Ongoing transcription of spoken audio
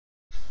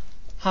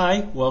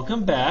Hi,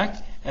 welcome back.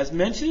 As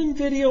mentioned in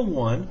video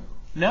 1,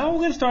 now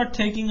we're going to start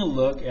taking a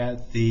look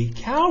at the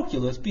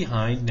calculus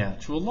behind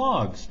natural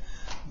logs,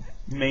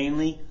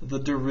 mainly the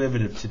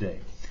derivative today.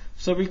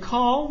 So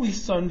recall we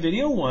saw in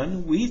video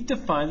 1, we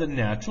defined the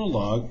natural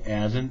log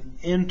as an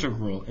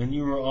integral, and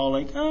you were all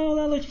like, oh,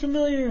 that looks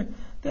familiar.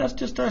 That's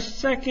just our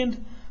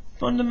second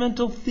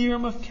fundamental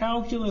theorem of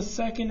calculus,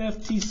 second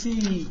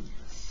FTC.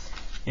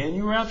 And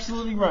you were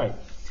absolutely right.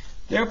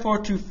 Therefore,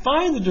 to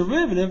find the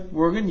derivative,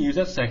 we're going to use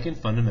that second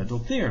fundamental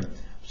theorem.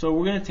 So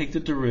we're going to take the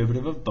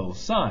derivative of both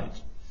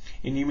sides.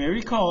 And you may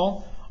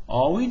recall,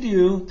 all we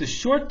do, the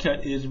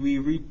shortcut is we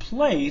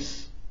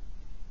replace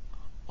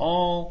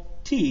all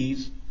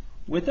t's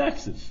with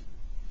x's.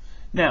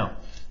 Now,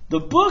 the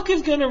book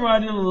is going to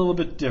write it a little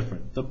bit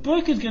different. The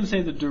book is going to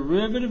say the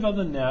derivative of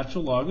the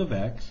natural log of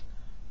x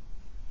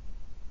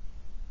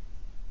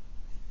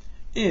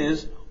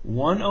is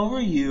 1 over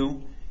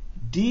u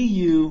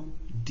du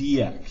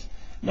dx.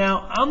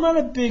 Now, I'm not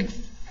a big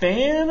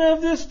fan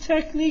of this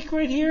technique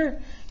right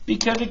here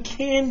because it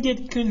can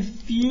get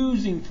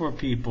confusing for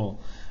people.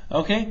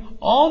 Okay?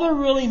 All they're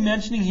really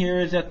mentioning here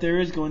is that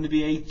there is going to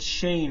be a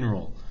chain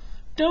rule.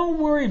 Don't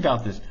worry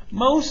about this.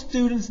 Most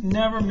students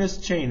never miss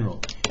chain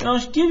rule. And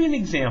I'll give you an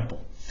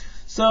example.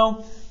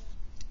 So,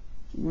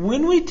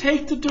 when we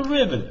take the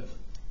derivative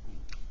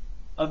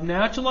of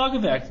natural log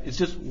of x, it's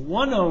just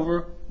 1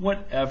 over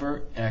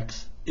whatever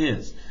x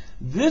is.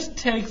 This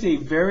takes a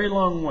very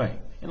long way.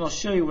 And I'll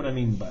show you what I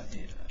mean by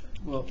it.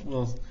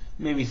 We'll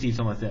maybe see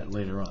something like that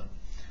later on.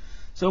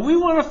 So we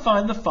want to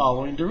find the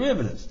following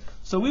derivatives.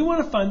 So we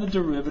want to find the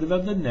derivative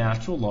of the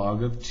natural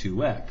log of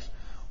 2x.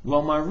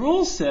 Well, my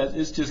rule says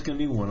it's just going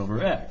to be 1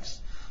 over x.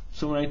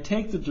 So when I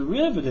take the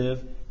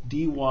derivative,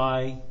 dy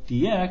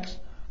dx,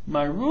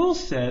 my rule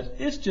says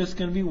it's just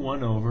going to be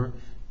 1 over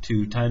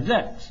 2 times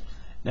x.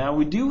 Now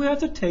we do have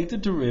to take the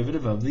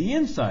derivative of the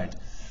inside.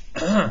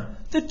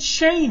 The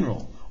chain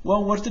rule.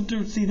 Well, what's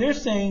the see? They're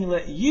saying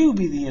let u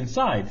be the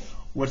inside.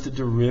 What's the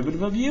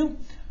derivative of u?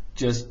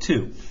 Just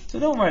 2. So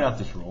don't write out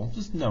this rule.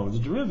 Just know the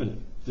derivative.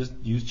 Just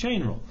use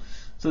chain rule.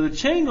 So the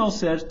chain rule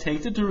says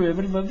take the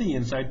derivative of the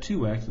inside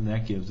 2x, and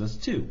that gives us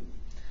 2.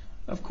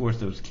 Of course,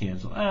 those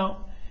cancel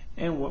out,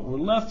 and what we're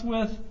left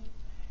with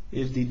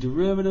is the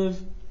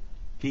derivative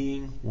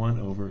being 1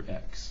 over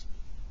x.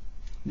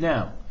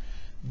 Now,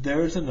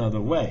 there's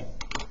another way.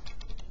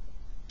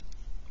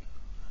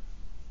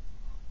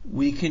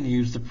 We can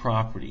use the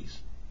properties.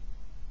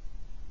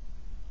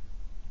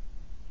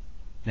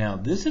 Now,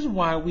 this is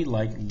why we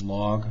like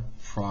log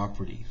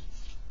properties.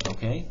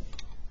 Okay?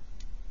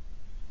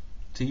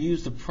 To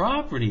use the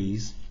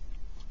properties,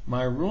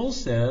 my rule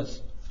says,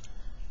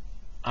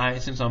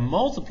 since I'm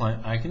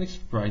multiplying, I can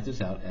write this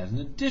out as an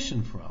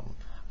addition problem.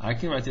 I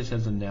can write this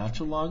as the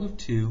natural log of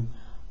 2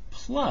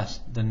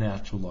 plus the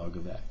natural log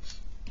of x.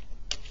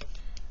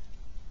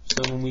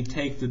 So when we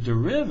take the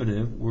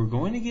derivative, we're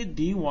going to get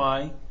dy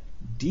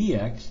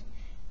dx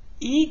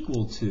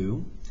equal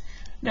to,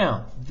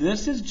 now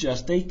this is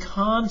just a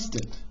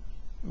constant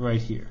right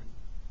here.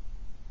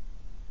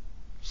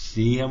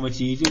 See how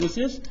much easier this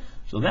is?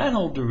 So that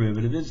whole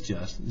derivative is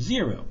just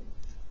 0.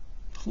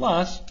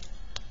 Plus,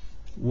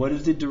 what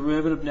is the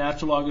derivative of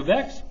natural log of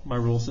x? My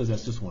rule says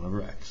that's just 1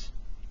 over x.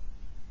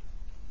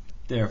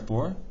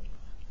 Therefore,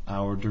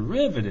 our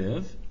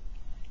derivative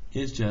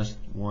is just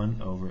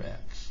 1 over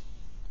x.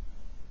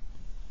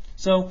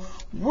 So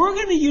we're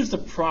going to use the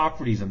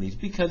properties on these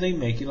because they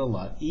make it a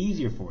lot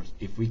easier for us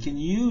if we can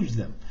use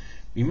them.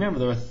 Remember,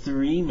 there are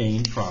 3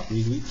 main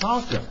properties we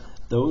talked about.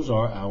 Those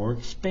are our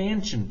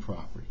expansion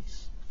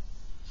properties.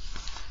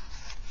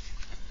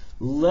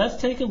 Let's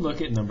take a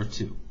look at number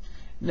 2.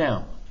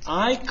 Now,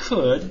 I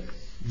could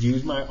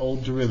use my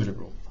old derivative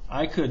rule.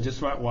 I could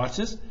just write, watch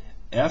this,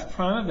 f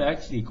prime of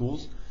x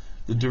equals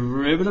the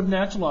derivative of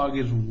natural log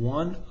is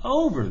 1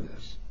 over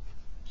this,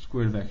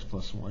 square root of x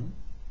plus 1.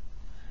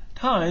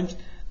 Times,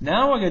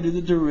 now I got to do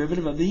the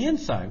derivative of the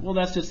inside. Well,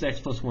 that's just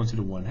x plus 1 to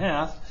the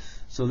 1/2,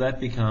 so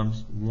that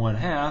becomes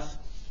 1/2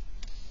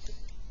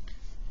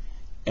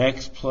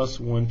 x plus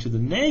 1 to the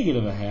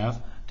negative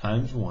 1/2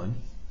 times 1.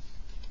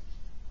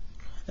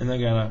 And I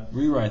got to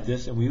rewrite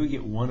this, and we would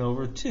get 1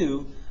 over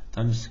 2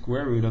 times the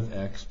square root of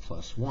x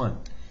plus 1.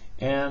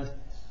 And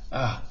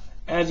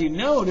as you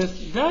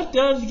notice, that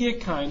does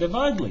get kind of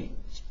ugly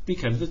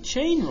because of the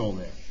chain rule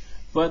there.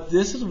 But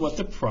this is what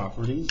the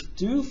properties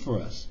do for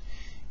us.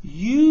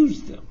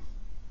 Use them.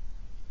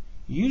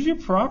 Use your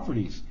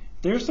properties.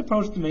 They're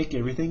supposed to make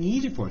everything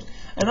easy for us.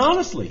 And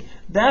honestly,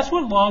 that's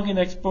what log and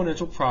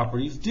exponential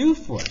properties do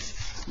for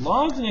us.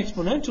 Logs and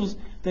exponentials,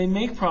 they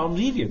make problems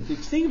easier.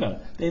 Think about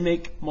it. They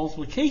make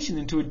multiplication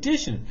into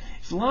addition.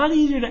 It's a lot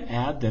easier to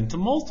add than to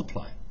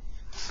multiply.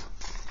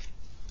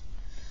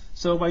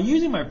 So by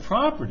using my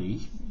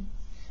property,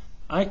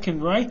 I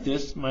can write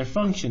this, my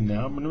function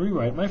now. I'm going to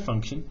rewrite my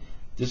function.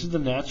 This is the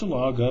natural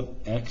log of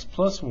x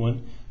plus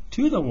 1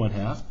 to the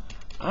 1/2.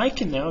 I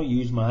can now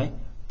use my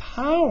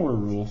power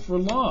rule for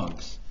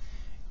logs.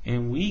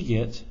 And we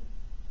get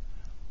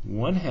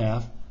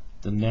 1/2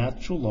 the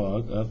natural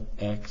log of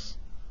x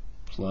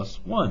plus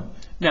 1.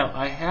 Now,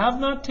 I have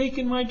not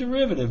taken my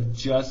derivative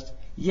just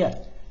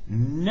yet.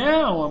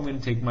 Now I'm going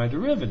to take my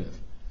derivative.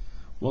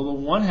 Well, the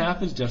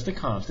 1/2 is just a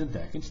constant,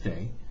 that can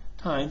stay,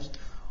 times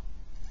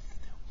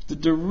the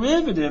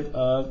derivative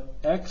of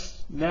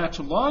x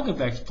natural log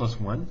of x plus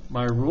 1,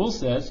 my rule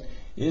says,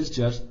 is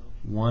just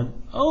 1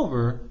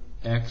 over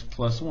x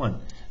plus 1.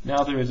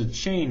 Now there is a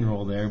chain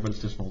rule there, but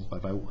it's just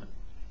multiplied by 1.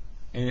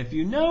 And if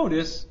you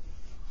notice,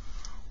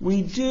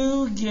 we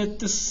do get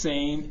the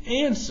same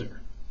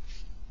answer.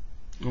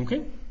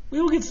 Okay?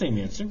 We will get the same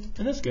answer,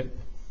 and that's good.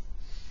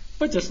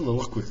 But just a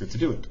little quicker to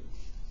do it.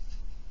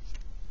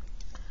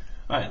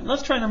 Alright,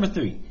 let's try number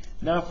 3.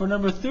 Now for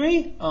number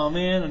 3, oh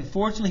man,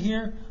 unfortunately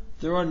here,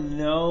 there are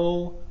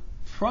no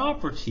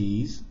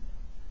properties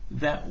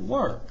that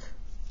work.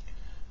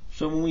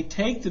 So when we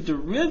take the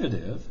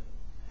derivative,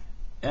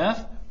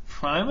 f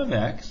prime of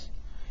x,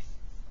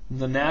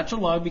 the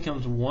natural log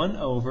becomes 1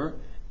 over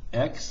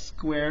x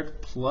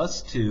squared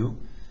plus 2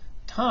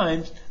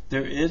 times,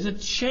 there is a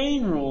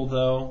chain rule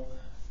though.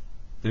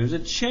 There's a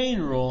chain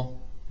rule.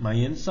 My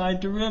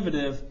inside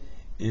derivative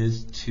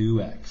is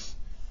 2x.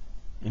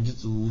 And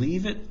just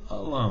leave it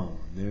alone.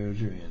 There's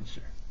your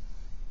answer.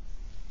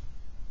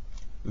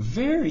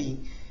 Very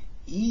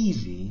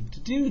easy to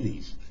do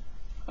these.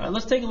 All right,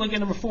 let's take a look at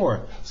number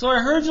 4. So I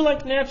heard you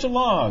like natural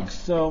logs.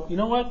 So you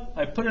know what?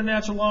 I put a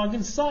natural log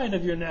inside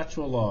of your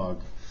natural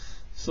log.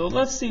 So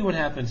let's see what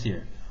happens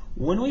here.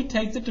 When we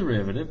take the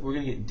derivative, we're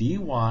going to get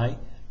dy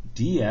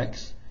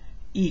dx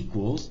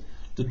equals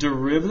the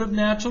derivative of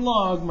natural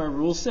log, my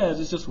rule says,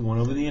 is just 1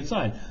 over the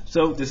inside.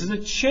 So this is a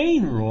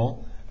chain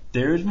rule.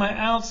 There's my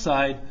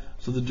outside.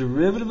 So the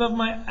derivative of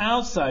my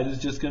outside is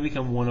just going to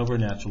become 1 over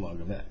natural log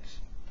of x.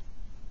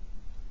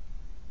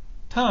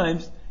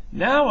 Times,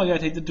 now I got to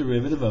take the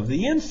derivative of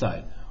the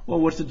inside. Well,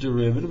 what's the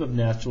derivative of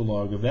natural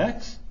log of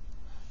x?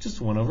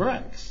 Just 1 over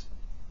x.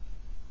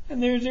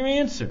 And there's your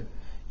answer.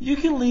 You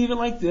can leave it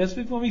like this,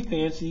 but if you want to be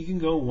fancy, you can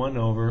go 1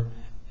 over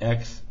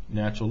x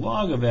natural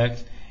log of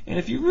x. And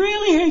if you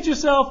really hate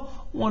yourself,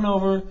 1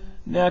 over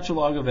natural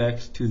log of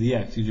x to the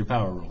x. Use your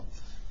power rule.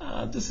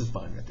 This is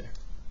fine right there.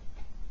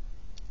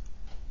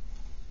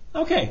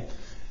 Okay,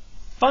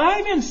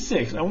 5 and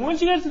 6. I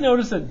want you guys to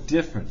notice a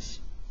difference.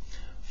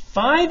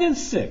 5 and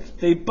 6,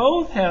 they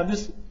both have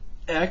this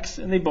x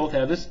and they both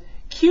have this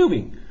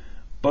cubing.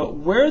 But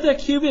where that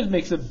cube is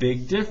makes a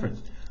big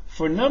difference.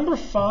 For number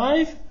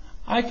 5,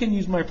 I can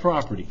use my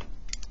property.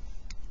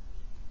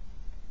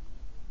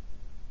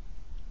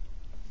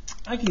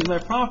 I can use my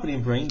property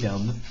and bring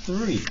down the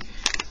 3.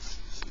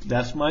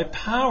 That's my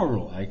power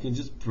rule. I can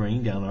just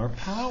bring down our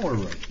power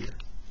right here.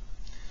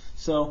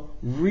 So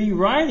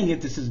rewriting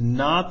it, this is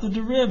not the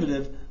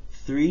derivative,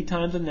 3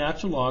 times the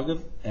natural log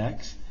of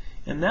x.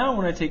 And now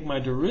when I take my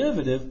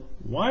derivative,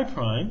 y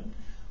prime,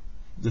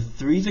 the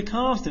 3 is a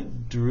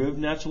constant, derivative of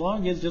natural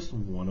log is just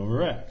 1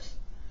 over x.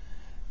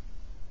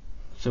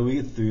 So we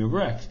get 3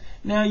 over x.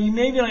 Now you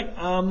may be like,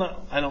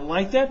 I don't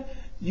like that.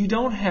 You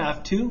don't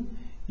have to.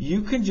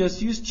 You can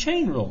just use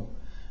chain rule.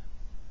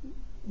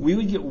 We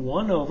would get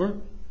 1 over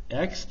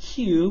x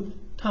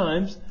cubed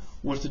times,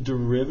 what's the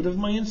derivative of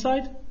my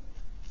inside?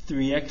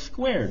 3x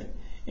squared.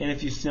 And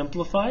if you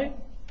simplify it,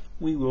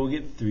 we will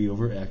get 3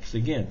 over x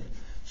again.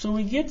 So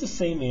we get the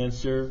same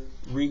answer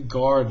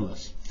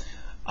regardless.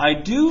 I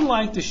do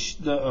like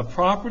the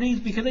properties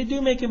because they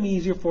do make them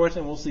easier for us,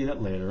 and we'll see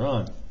that later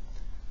on.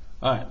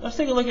 All right, let's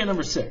take a look at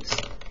number 6.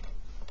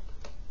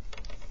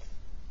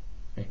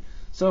 Okay.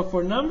 So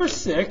for number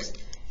 6,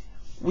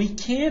 we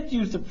can't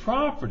use the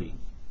property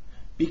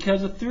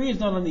because the 3 is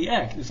not on the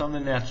x, it's on the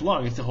natural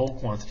log. It's the whole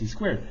quantity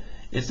squared.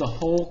 It's the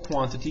whole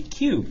quantity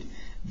cubed.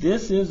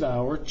 This is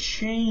our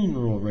chain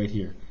rule right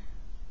here.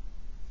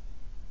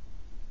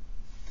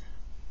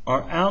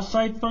 Our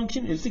outside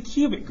function is the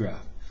cubic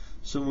graph.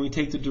 So when we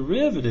take the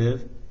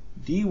derivative,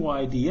 dy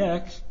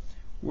dx,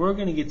 we're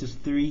going to get this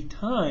 3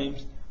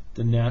 times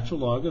the natural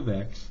log of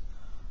x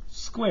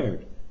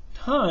squared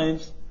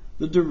times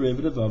the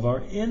derivative of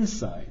our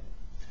inside.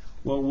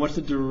 Well, what's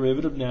the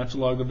derivative of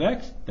natural log of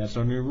x? That's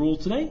our new rule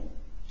today.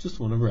 Just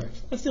 1 over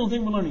x. That's the only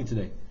thing we're learning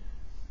today.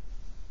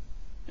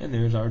 And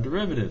there's our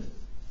derivative.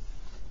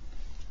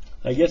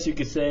 I guess you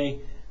could say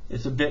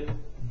it's a bit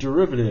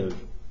derivative.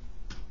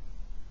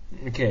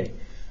 Okay,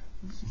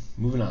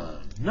 moving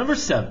on. Number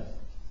 7.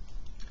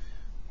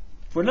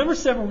 For number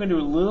 7, we're going to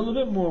do a little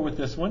bit more with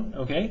this one.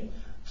 Okay,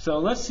 so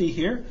let's see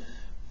here.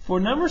 For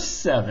number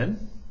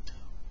 7,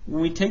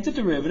 when we take the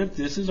derivative,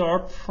 this is our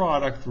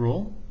product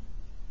rule.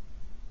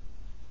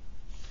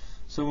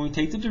 So when we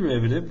take the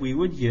derivative, we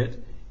would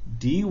get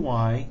dy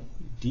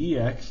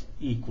dx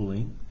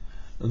equaling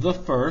the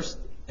first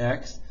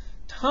x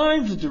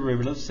times the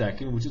derivative of the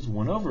second, which is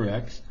 1 over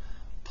x,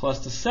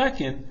 plus the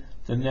second,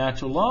 the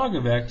natural log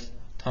of x,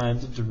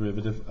 times the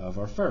derivative of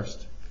our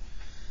first.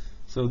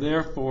 So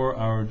therefore,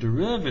 our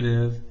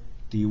derivative,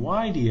 dy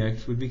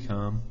dx, would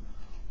become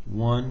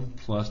 1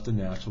 plus the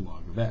natural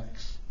log of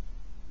x.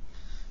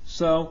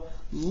 So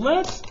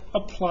let's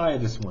apply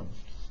this one.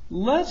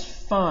 Let's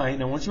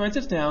find, I want you to write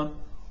this down,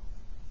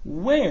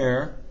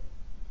 where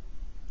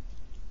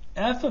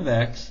f of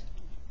x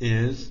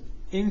is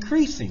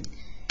increasing.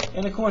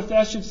 And of course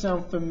that should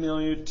sound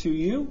familiar to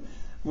you,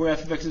 where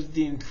f of x is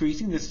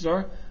increasing. This is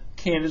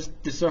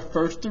our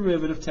first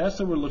derivative test,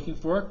 so we're looking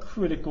for our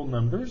critical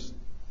numbers.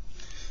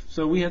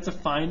 So we have to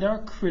find our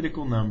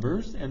critical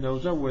numbers, and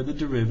those are where the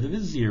derivative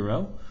is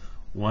 0.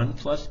 1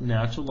 plus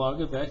natural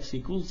log of x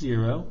equals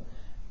 0.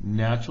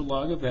 Natural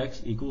log of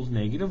x equals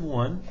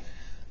 -1.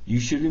 You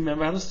should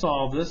remember how to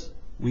solve this.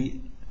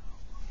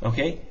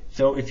 Okay,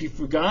 so if you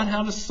forgot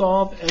how to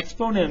solve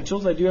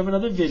exponentials, I do have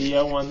another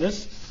video on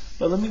this,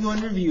 but let me go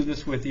and review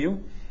this with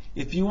you.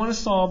 If you want to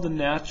solve the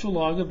natural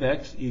log of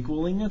x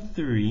equaling a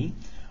 3,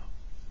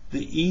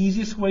 the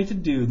easiest way to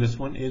do this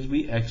one is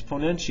we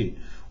exponentiate.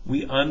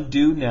 We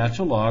undo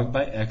natural log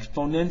by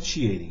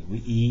exponentiating.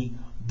 We e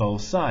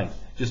both sides.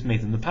 Just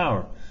make them the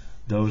power.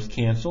 Those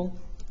cancel.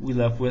 We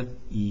left with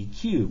e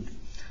cubed.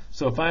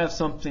 So if I have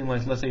something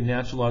like, let's say,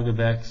 natural log of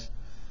x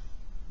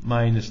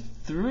minus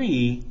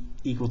 3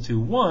 equal to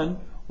 1,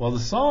 well, to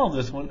solve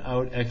this one, I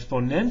would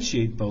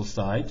exponentiate both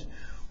sides.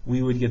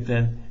 We would get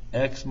then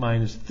x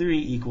minus 3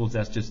 equals,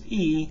 that's just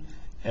e,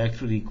 x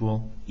would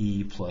equal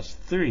e plus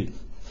 3.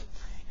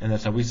 And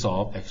that's how we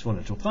solve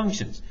exponential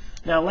functions.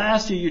 Now,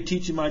 last year, your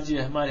teacher might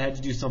have had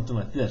to do something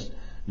like this.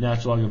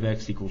 Natural log of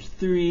x equals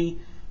 3.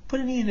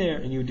 Put an e there,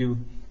 and you would do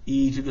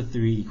e to the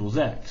 3 equals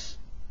x.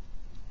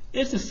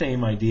 It's the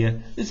same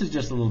idea. This is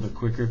just a little bit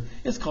quicker.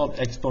 It's called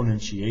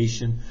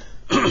exponentiation.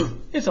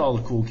 It's all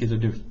the cool kids are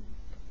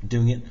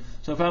doing it.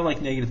 So if I have like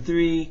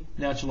 -3,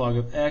 natural log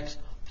of x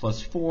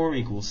plus 4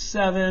 equals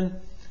 7.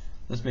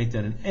 Let's make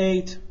that an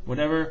 8,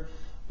 whatever.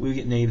 We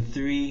get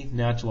 -3,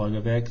 natural log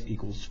of x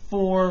equals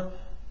 4.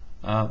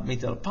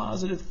 Make that a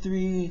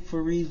 +3 for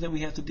a reason that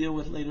we have to deal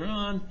with later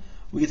on.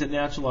 We get the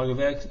natural log of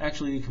x.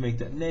 Actually, we can make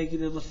that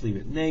negative. Let's leave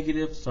it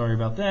negative. Sorry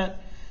about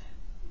that.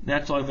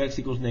 Natural log of x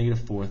equals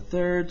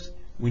 -4/3.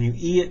 When you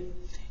e it,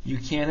 you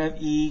can't have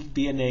e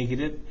be a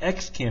negative.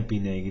 X can't be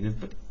negative,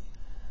 but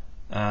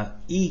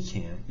e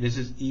can. This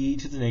is e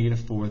to the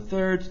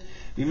 -4/3.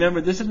 Remember,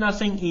 this is not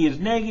saying e is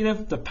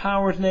negative. The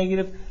power is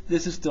negative.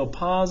 This is still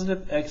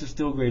positive. X is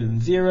still greater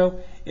than 0.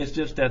 It's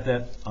just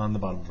that on the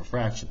bottom of a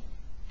fraction.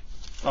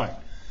 All right.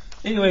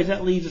 Anyways,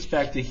 that leads us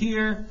back to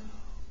here.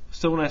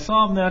 So when I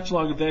solve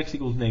natural log of x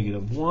equals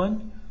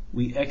 -1,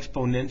 we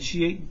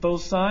exponentiate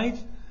both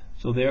sides.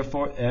 So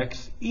therefore,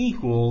 x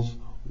equals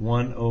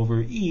 1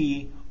 over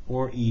e,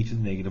 or e to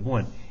the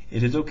 -1.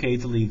 It is okay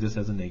to leave this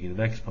as a negative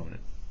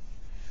exponent.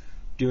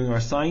 Doing our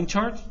sign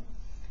chart,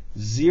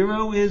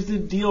 0 is the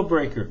deal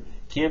breaker.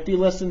 Can't be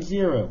less than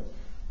 0.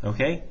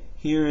 Okay?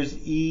 Here is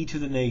e to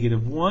the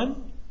 -1.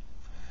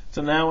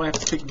 So now I have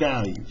to pick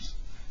values.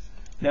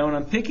 Now when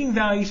I'm picking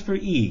values for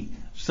e,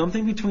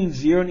 something between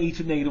 0 and e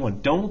to the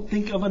 -1. Don't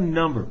think of a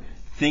number.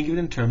 Think of it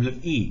in terms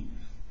of e,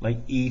 like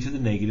e to the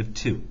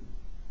 -2.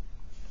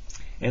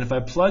 And if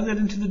I plug that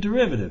into the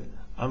derivative,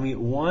 I'm going to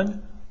get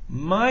 1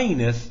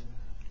 minus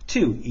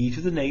 2. E to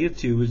the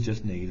 -2 is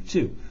just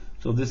 -2.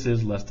 So this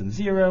is less than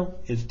 0.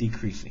 It's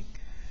decreasing.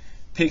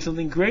 Pick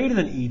something greater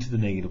than e to the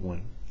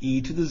 -1.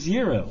 E to the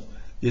 0.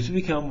 This will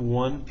become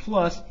 1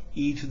 plus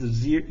e to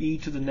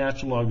the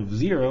natural log of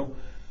 0.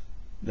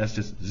 That's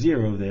just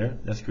 0 there.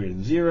 That's greater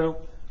than 0.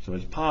 So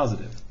it's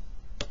positive.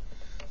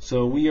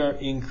 So we are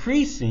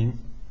increasing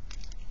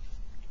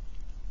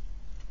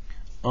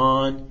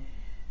on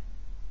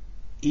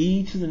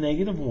e to the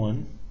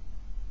 -1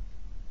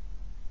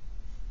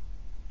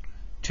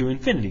 to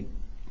infinity.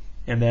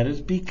 And that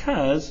is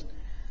because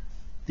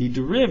the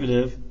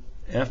derivative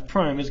f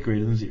prime is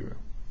greater than 0.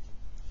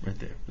 Right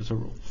there. That's a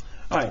rule.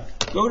 All right.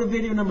 Go to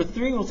video number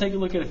 3. We'll take a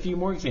look at a few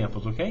more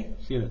examples, okay?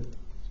 See you then.